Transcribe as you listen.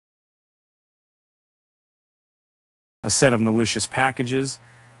a set of malicious packages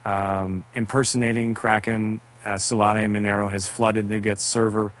impersonating Kraken. Solana and Monero has flooded NuGet's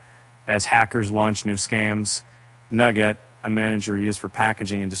server as hackers launch new scams. NuGet, a manager used for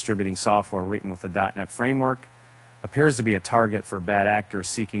packaging and distributing software written with the .NET framework, appears to be a target for bad actors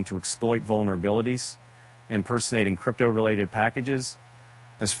seeking to exploit vulnerabilities, impersonating crypto-related packages.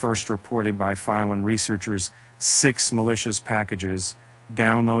 As first reported by Phylon researchers, 6 malicious packages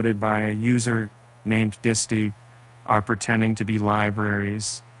downloaded by a user named Disty are pretending to be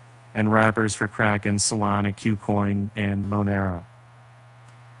libraries and wrappers for Kraken, Solana, KuCoin, and Monero.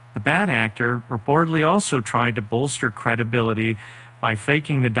 The bad actor reportedly also tried to bolster credibility by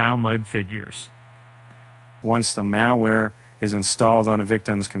faking the download figures. Once the malware is installed on a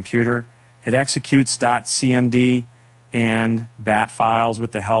victim's computer, it executes .cmd and bat files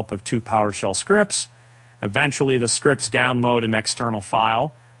with the help of 2 PowerShell scripts. Eventually, the scripts download an external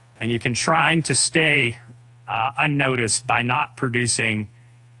file, and you can try to stay unnoticed by not producing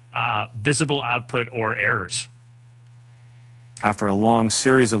visible output or errors. After a long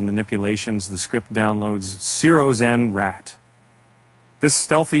series of manipulations, the script downloads zeros and rat. This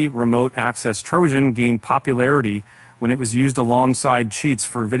stealthy remote access Trojan gained popularity when it was used alongside cheats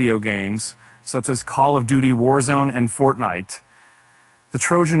for video games, such as Call of Duty Warzone and Fortnite. The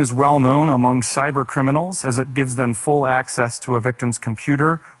Trojan is well known among cyber criminals as it gives them full access to a victim's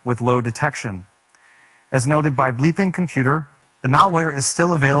computer with low detection. As noted by Bleeping Computer, the malware is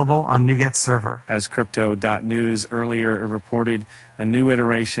still available on NuGet's server. As Crypto.news earlier reported, a new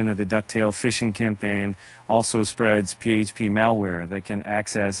iteration of the Ducktail phishing campaign also spreads PHP malware that can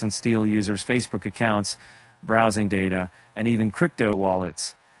access and steal users' Facebook accounts, browsing data, and even crypto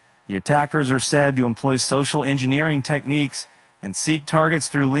wallets. The attackers are said to employ social engineering techniques and seek targets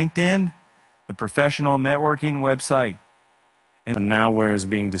through LinkedIn, the professional networking website. And the malware is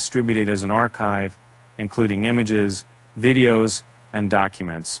being distributed as an archive, including images, videos, and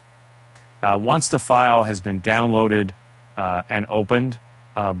documents. Once the file has been downloaded and opened,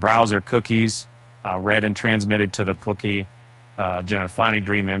 browser cookies read and transmitted to the cookie identifying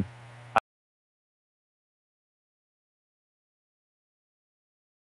agreement